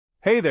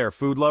Hey there,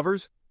 food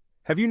lovers!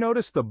 Have you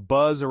noticed the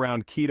buzz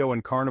around keto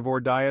and carnivore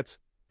diets?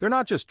 They're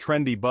not just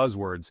trendy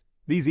buzzwords,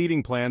 these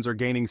eating plans are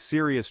gaining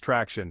serious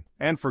traction,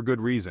 and for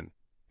good reason.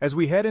 As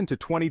we head into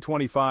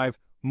 2025,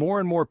 more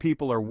and more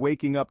people are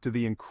waking up to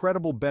the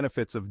incredible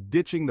benefits of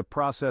ditching the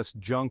processed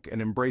junk and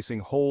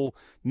embracing whole,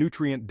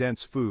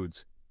 nutrient-dense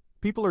foods.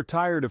 People are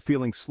tired of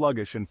feeling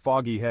sluggish and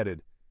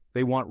foggy-headed.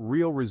 They want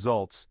real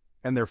results,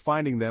 and they're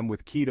finding them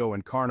with keto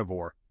and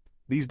carnivore.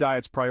 These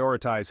diets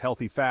prioritize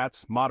healthy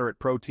fats, moderate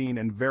protein,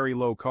 and very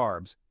low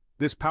carbs.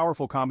 This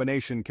powerful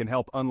combination can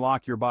help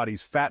unlock your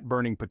body's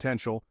fat-burning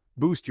potential,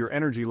 boost your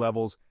energy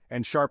levels,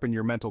 and sharpen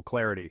your mental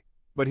clarity.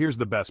 But here's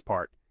the best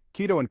part.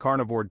 Keto and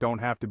carnivore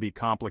don't have to be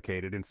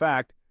complicated. In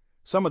fact,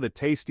 some of the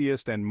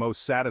tastiest and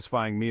most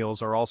satisfying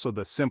meals are also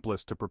the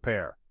simplest to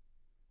prepare.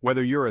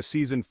 Whether you're a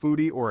seasoned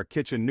foodie or a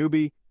kitchen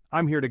newbie,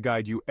 I'm here to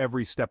guide you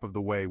every step of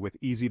the way with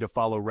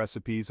easy-to-follow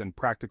recipes and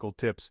practical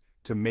tips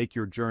to make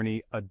your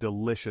journey a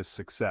delicious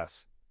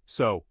success.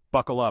 So,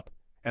 buckle up,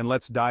 and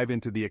let's dive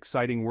into the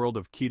exciting world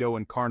of keto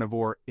and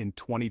carnivore in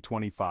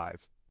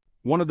 2025.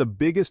 One of the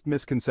biggest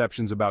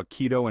misconceptions about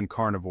keto and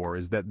carnivore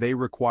is that they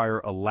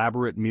require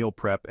elaborate meal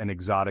prep and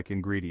exotic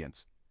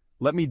ingredients.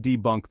 Let me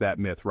debunk that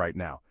myth right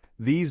now.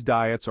 These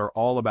diets are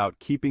all about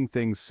keeping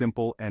things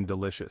simple and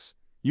delicious.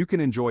 You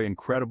can enjoy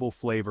incredible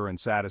flavor and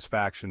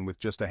satisfaction with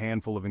just a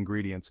handful of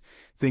ingredients.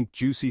 Think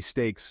juicy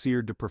steaks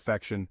seared to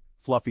perfection,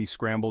 fluffy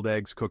scrambled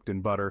eggs cooked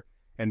in butter,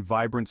 and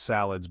vibrant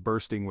salads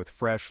bursting with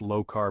fresh,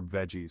 low-carb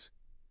veggies.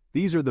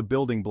 These are the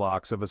building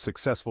blocks of a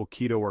successful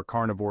keto or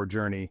carnivore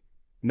journey.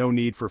 No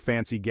need for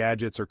fancy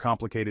gadgets or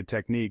complicated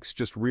techniques,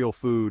 just real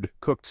food,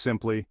 cooked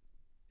simply.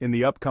 In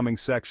the upcoming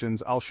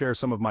sections, I'll share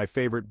some of my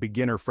favorite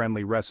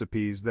beginner-friendly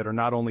recipes that are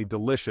not only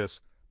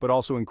delicious, but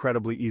also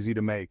incredibly easy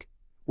to make.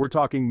 We're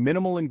talking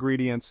minimal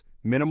ingredients,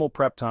 minimal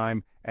prep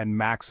time, and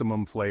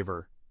maximum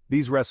flavor.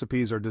 These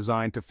recipes are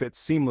designed to fit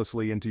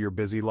seamlessly into your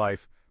busy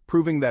life,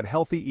 proving that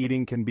healthy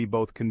eating can be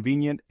both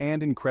convenient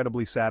and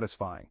incredibly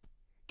satisfying.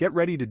 Get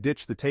ready to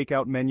ditch the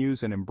takeout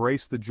menus and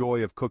embrace the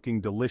joy of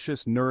cooking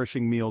delicious,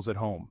 nourishing meals at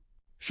home.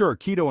 Sure,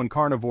 keto and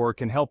carnivore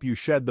can help you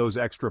shed those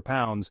extra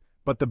pounds,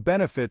 but the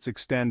benefits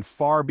extend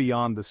far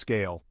beyond the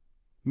scale.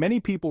 Many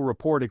people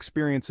report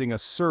experiencing a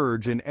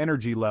surge in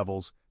energy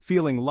levels,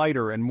 feeling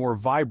lighter and more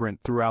vibrant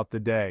throughout the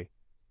day.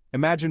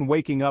 Imagine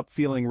waking up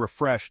feeling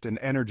refreshed and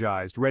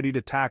energized, ready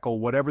to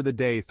tackle whatever the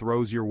day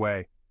throws your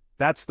way.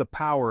 That's the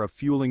power of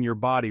fueling your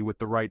body with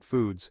the right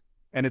foods.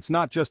 And it's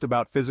not just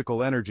about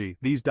physical energy,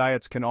 these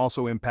diets can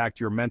also impact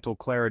your mental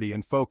clarity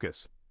and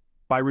focus.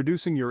 By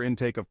reducing your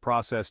intake of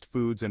processed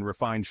foods and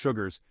refined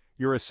sugars,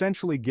 you're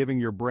essentially giving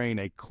your brain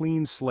a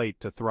clean slate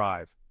to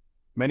thrive.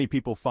 Many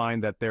people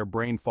find that their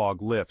brain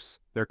fog lifts,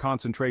 their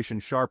concentration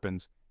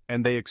sharpens,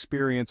 and they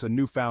experience a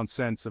newfound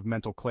sense of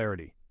mental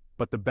clarity.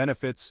 But the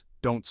benefits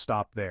don't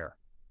stop there.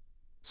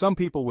 Some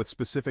people with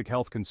specific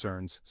health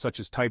concerns, such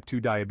as type 2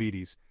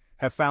 diabetes,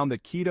 have found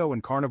that keto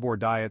and carnivore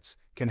diets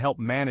can help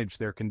manage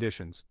their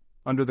conditions,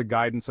 under the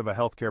guidance of a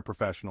healthcare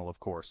professional, of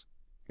course.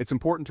 It's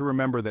important to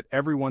remember that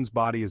everyone's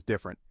body is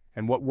different,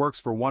 and what works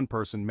for one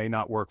person may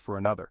not work for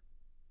another.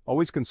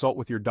 Always consult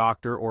with your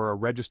doctor or a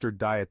registered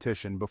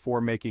dietitian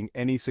before making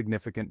any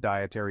significant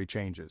dietary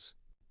changes.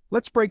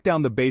 Let's break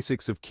down the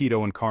basics of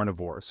keto and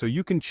carnivore so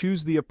you can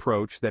choose the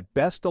approach that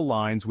best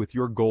aligns with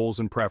your goals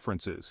and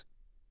preferences.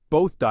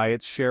 Both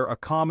diets share a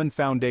common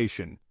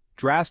foundation,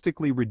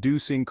 drastically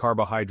reducing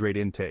carbohydrate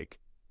intake,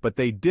 but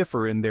they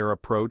differ in their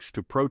approach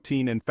to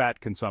protein and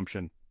fat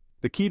consumption.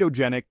 The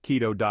ketogenic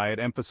keto diet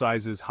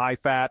emphasizes high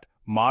fat,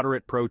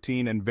 moderate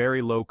protein, and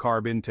very low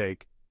carb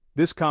intake.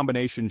 This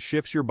combination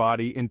shifts your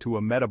body into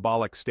a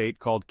metabolic state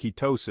called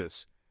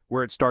ketosis,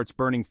 where it starts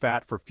burning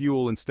fat for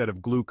fuel instead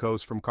of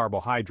glucose from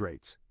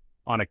carbohydrates.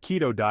 On a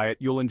keto diet,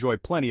 you'll enjoy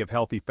plenty of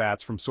healthy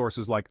fats from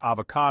sources like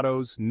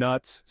avocados,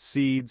 nuts,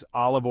 seeds,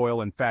 olive oil,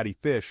 and fatty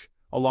fish,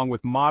 along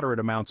with moderate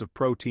amounts of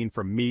protein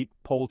from meat,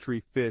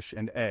 poultry, fish,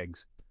 and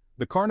eggs.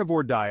 The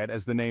carnivore diet,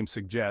 as the name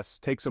suggests,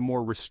 takes a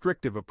more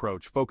restrictive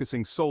approach,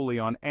 focusing solely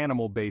on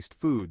animal-based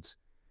foods.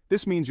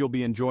 This means you'll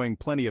be enjoying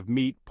plenty of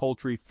meat,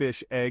 poultry,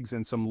 fish, eggs,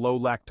 and some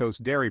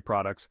low-lactose dairy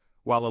products,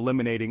 while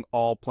eliminating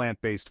all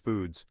plant-based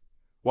foods.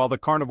 While the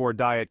carnivore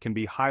diet can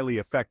be highly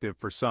effective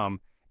for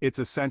some, it's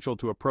essential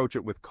to approach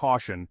it with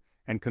caution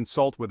and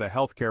consult with a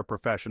healthcare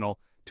professional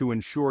to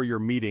ensure you're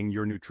meeting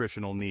your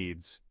nutritional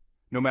needs.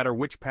 No matter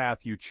which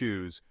path you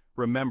choose,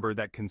 remember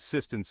that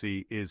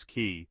consistency is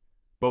key.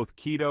 Both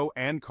keto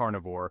and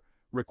carnivore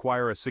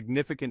require a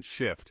significant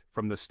shift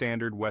from the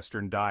standard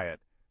Western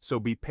diet, so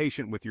be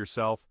patient with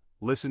yourself,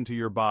 listen to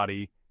your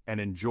body, and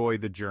enjoy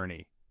the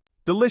journey.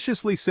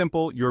 Deliciously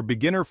Simple, your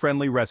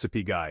beginner-friendly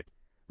recipe guide.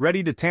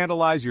 Ready to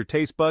tantalize your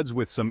taste buds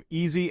with some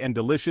easy and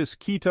delicious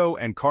keto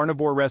and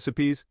carnivore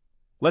recipes?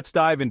 Let's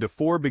dive into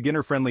 4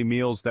 beginner-friendly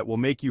meals that will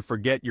make you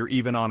forget you're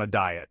even on a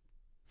diet.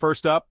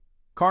 First up,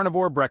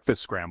 carnivore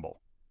breakfast scramble.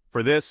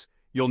 For this,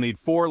 you'll need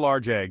 4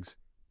 large eggs,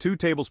 2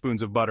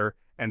 tablespoons of butter,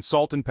 and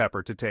salt and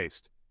pepper to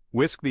taste.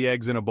 Whisk the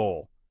eggs in a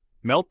bowl.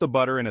 Melt the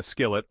butter in a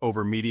skillet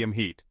over medium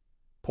heat.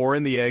 Pour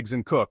in the eggs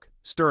and cook,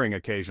 stirring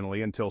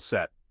occasionally until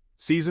set.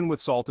 Season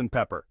with salt and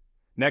pepper.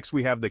 Next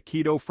we have the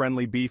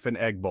keto-friendly beef and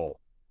egg bowl.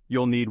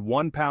 You'll need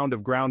 1 pound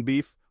of ground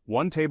beef,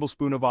 1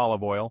 tablespoon of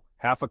olive oil,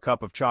 half a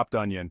cup of chopped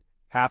onion,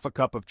 half a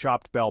cup of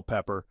chopped bell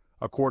pepper,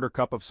 a quarter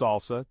cup of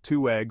salsa,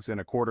 2 eggs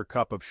and a quarter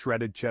cup of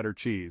shredded cheddar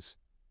cheese.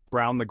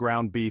 Brown the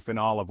ground beef in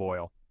olive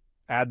oil.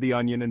 Add the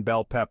onion and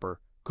bell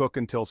pepper, cook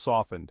until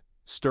softened.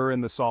 Stir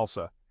in the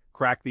salsa.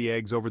 Crack the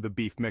eggs over the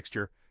beef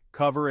mixture.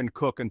 Cover and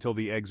cook until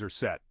the eggs are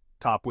set.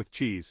 Top with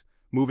cheese.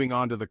 Moving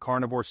on to the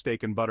carnivore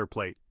steak and butter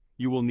plate.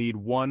 You will need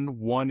 1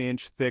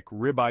 1-inch thick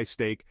ribeye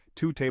steak,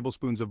 2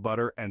 tablespoons of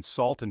butter, and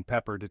salt and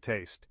pepper to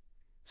taste.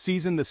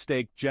 Season the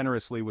steak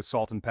generously with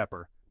salt and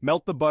pepper.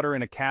 Melt the butter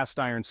in a cast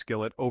iron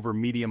skillet over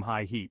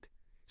medium-high heat.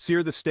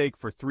 Sear the steak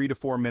for 3 to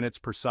 4 minutes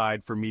per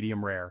side for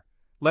medium rare.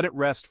 Let it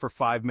rest for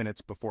 5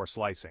 minutes before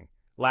slicing.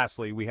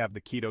 Lastly, we have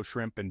the keto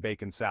shrimp and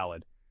bacon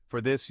salad. For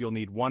this, you'll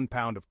need 1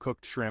 pound of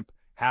cooked shrimp,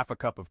 half a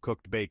cup of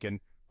cooked bacon,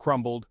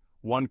 crumbled,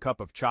 1 cup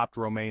of chopped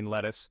romaine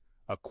lettuce,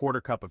 a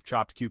quarter cup of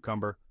chopped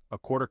cucumber, a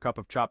quarter cup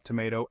of chopped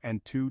tomato,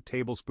 and 2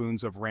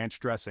 tablespoons of ranch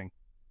dressing.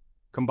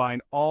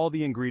 Combine all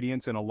the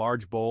ingredients in a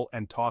large bowl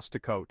and toss to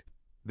coat.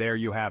 There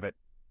you have it.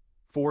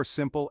 4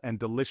 simple and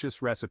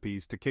delicious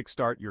recipes to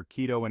kickstart your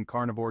keto and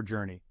carnivore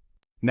journey.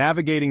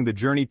 Navigating the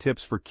journey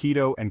tips for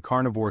keto and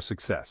carnivore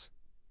success.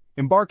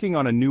 Embarking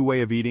on a new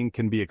way of eating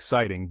can be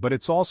exciting, but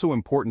it's also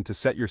important to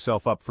set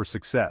yourself up for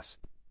success.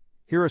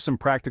 Here are some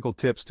practical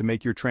tips to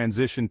make your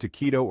transition to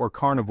keto or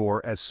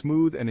carnivore as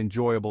smooth and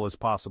enjoyable as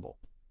possible.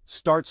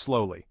 Start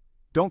slowly.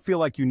 Don't feel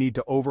like you need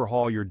to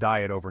overhaul your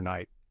diet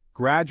overnight.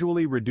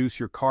 Gradually reduce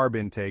your carb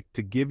intake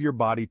to give your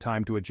body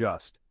time to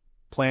adjust.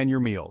 Plan your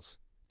meals.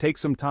 Take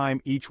some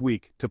time each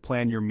week to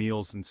plan your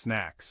meals and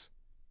snacks.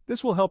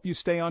 This will help you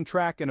stay on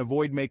track and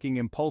avoid making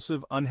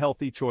impulsive,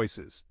 unhealthy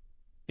choices.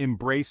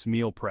 Embrace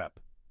meal prep.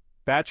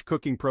 Batch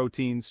cooking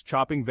proteins,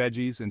 chopping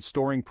veggies, and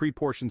storing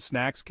pre-portioned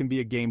snacks can be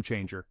a game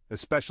changer,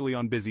 especially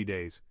on busy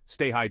days.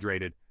 Stay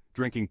hydrated.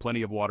 Drinking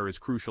plenty of water is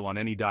crucial on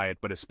any diet,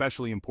 but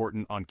especially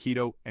important on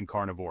keto and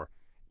carnivore.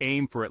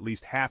 Aim for at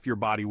least half your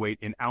body weight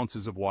in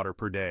ounces of water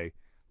per day.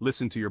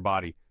 Listen to your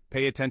body.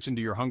 Pay attention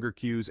to your hunger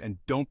cues and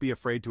don't be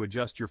afraid to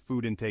adjust your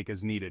food intake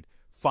as needed.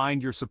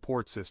 Find your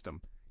support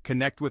system.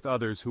 Connect with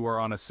others who are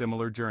on a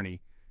similar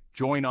journey.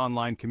 Join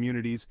online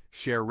communities,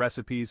 share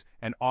recipes,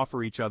 and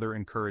offer each other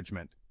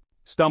encouragement.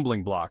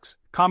 Stumbling blocks,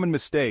 common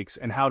mistakes,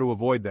 and how to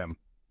avoid them.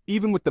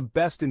 Even with the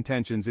best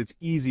intentions, it's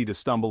easy to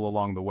stumble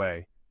along the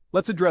way.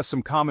 Let's address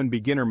some common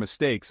beginner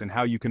mistakes and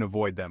how you can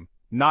avoid them.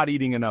 Not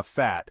eating enough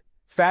fat.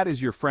 Fat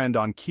is your friend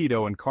on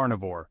keto and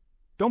carnivore.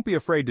 Don't be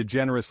afraid to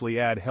generously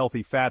add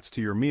healthy fats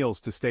to your meals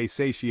to stay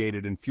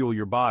satiated and fuel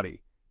your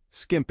body.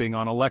 Skimping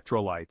on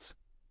electrolytes.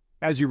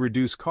 As you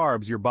reduce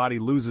carbs, your body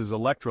loses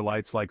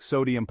electrolytes like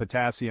sodium,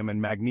 potassium,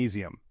 and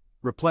magnesium.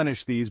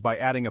 Replenish these by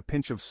adding a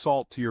pinch of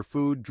salt to your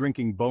food,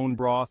 drinking bone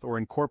broth, or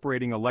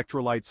incorporating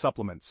electrolyte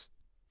supplements.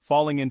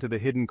 Falling into the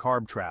hidden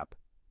carb trap.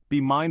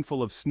 Be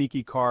mindful of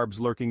sneaky carbs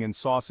lurking in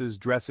sauces,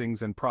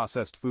 dressings, and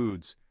processed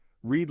foods.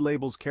 Read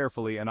labels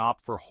carefully and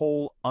opt for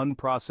whole,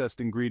 unprocessed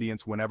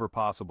ingredients whenever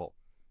possible.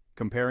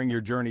 Comparing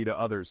your journey to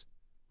others.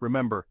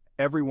 Remember,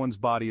 everyone's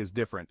body is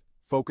different.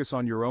 Focus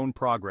on your own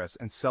progress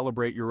and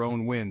celebrate your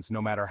own wins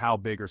no matter how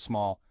big or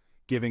small.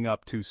 Giving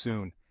up too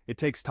soon. It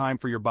takes time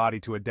for your body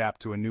to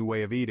adapt to a new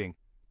way of eating.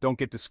 Don't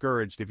get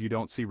discouraged if you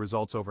don't see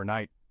results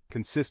overnight.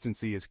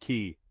 Consistency is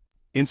key.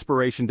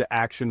 Inspiration to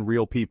action,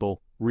 real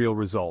people, real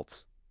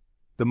results.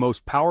 The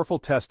most powerful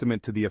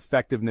testament to the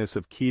effectiveness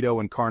of keto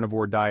and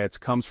carnivore diets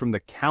comes from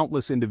the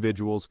countless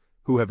individuals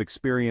who have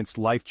experienced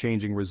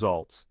life-changing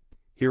results.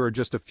 Here are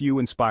just a few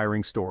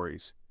inspiring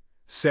stories.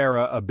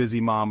 Sarah, a busy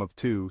mom of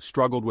 2,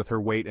 struggled with her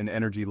weight and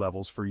energy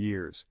levels for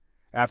years.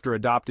 After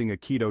adopting a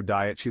keto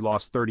diet, she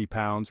lost 30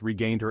 pounds,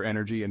 regained her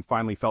energy, and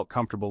finally felt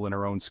comfortable in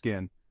her own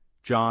skin.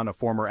 John, a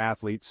former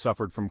athlete,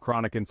 suffered from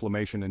chronic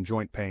inflammation and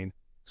joint pain.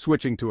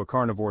 Switching to a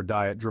carnivore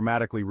diet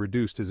dramatically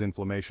reduced his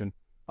inflammation,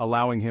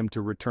 allowing him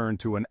to return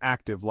to an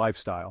active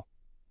lifestyle.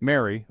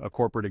 Mary, a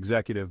corporate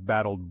executive,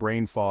 battled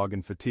brain fog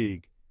and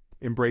fatigue.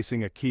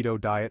 Embracing a keto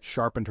diet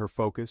sharpened her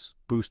focus,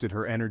 boosted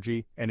her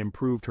energy, and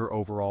improved her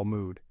overall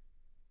mood.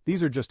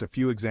 These are just a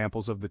few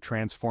examples of the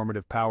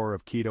transformative power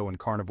of keto and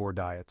carnivore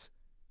diets.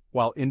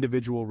 While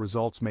individual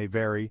results may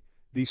vary,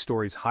 these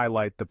stories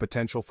highlight the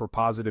potential for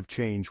positive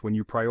change when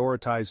you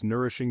prioritize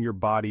nourishing your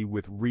body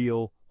with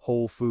real,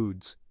 whole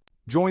foods.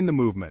 Join the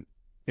movement.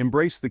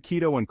 Embrace the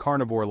keto and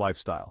carnivore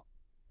lifestyle.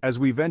 As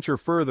we venture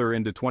further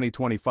into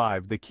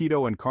 2025, the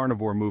keto and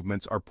carnivore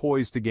movements are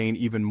poised to gain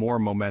even more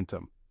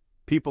momentum.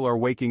 People are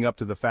waking up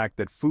to the fact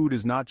that food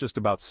is not just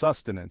about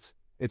sustenance,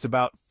 it's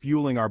about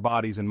fueling our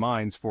bodies and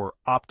minds for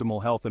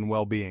optimal health and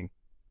well-being.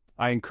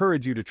 I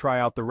encourage you to try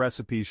out the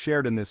recipes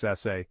shared in this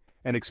essay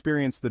and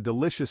experience the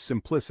delicious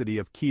simplicity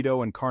of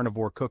keto and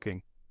carnivore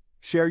cooking.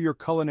 Share your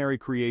culinary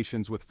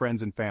creations with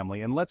friends and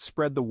family, and let's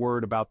spread the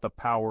word about the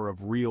power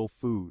of real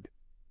food.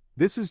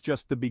 This is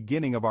just the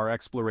beginning of our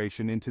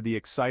exploration into the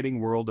exciting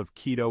world of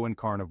keto and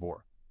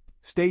carnivore.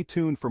 Stay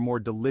tuned for more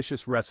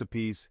delicious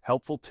recipes,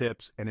 helpful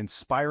tips, and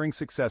inspiring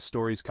success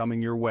stories coming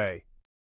your way.